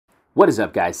What is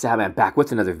up, guys? Cejaman back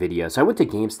with another video. So I went to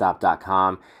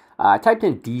GameStop.com. I typed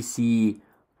in DC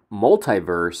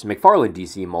Multiverse, Mcfarlane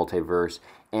DC Multiverse,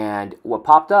 and what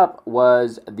popped up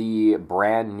was the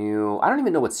brand new, I don't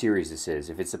even know what series this is,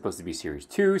 if it's supposed to be Series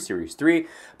 2, Series 3,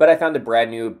 but I found the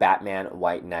brand new Batman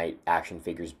White Knight action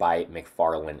figures by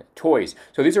Mcfarlane Toys.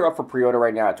 So these are up for pre-order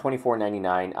right now at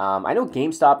 $24.99. I know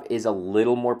GameStop is a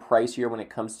little more pricier when it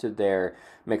comes to their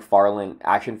Mcfarlane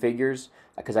action figures,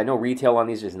 because I know retail on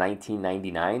these is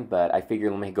 $19.99, but I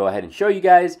figured let me go ahead and show you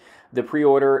guys the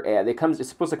pre-order. It's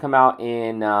supposed to come out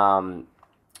in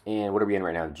what are we in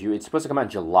right now? June. It's supposed to come out in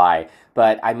July,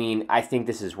 but I mean, I think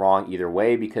this is wrong either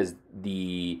way because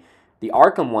the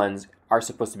Arkham ones are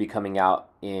supposed to be coming out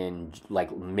in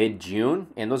like mid-June,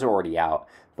 and those are already out.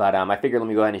 But I figured let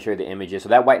me go ahead and show you the images. So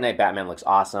that White Knight Batman looks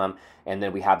awesome, and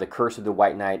then we have the Curse of the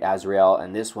White Knight Azrael,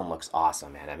 and this one looks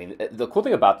awesome, man. I mean, the cool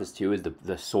thing about this too is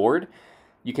the sword.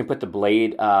 You can put the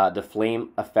blade, the flame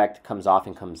effect comes off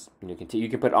and comes, you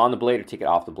can put it on the blade or take it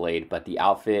off the blade, but the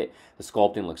outfit, the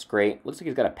sculpting looks great. Looks like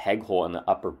he's got a peg hole in the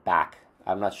upper back.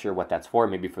 I'm not sure what that's for,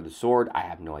 maybe for the sword, I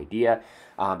have no idea.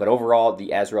 But overall,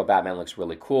 the Azrael Batman looks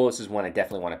really cool. This is one I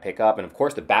definitely want to pick up, and of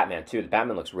course the Batman too. The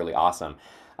Batman looks really awesome.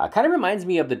 Kind of reminds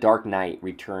me of the Dark Knight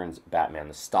Returns Batman,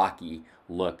 the stocky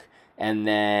look. And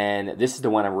then this is the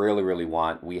one I really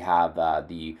want. We have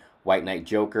the White Knight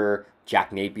Joker,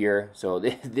 Jack Napier. So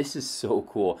this is so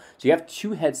cool. So you have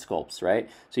two head sculpts, right?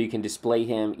 So you can display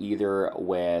him either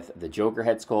with the Joker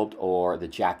head sculpt or the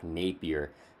Jack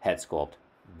Napier head sculpt.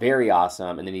 Very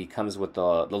awesome. And then he comes with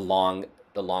the long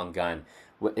gun,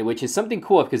 which is something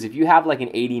cool because if you have like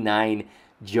an '89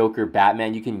 Joker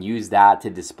Batman, you can use that to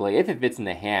display, if it fits in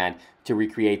the hand, to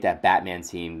recreate that Batman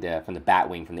scene from the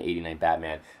Batwing from the '89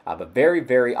 Batman. But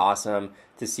very awesome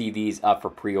to see these up for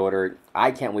pre-order.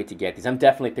 I can't wait to get these. I'm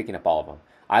definitely picking up all of them.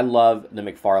 I love the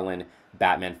Mcfarlane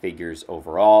Batman figures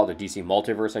overall. The DC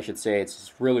Multiverse, I should say. It's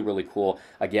just really cool.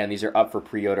 Again, these are up for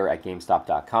pre-order at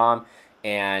GameStop.com.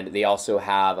 And they also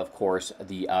have, of course,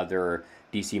 the other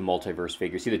DC Multiverse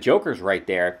figures. See, the Joker's right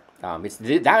there.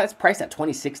 That's priced at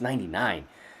 $26.99.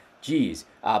 Jeez.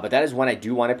 But that is one I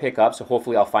do want to pick up, so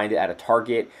hopefully I'll find it at a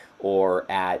Target or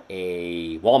at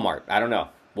a Walmart. I don't know.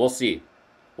 We'll see.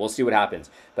 We'll see what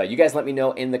happens. But you guys let me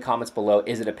know in the comments below.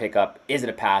 Is it a pickup? Is it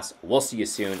a pass? We'll see you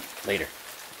soon. Later.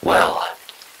 Well,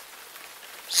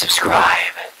 subscribe.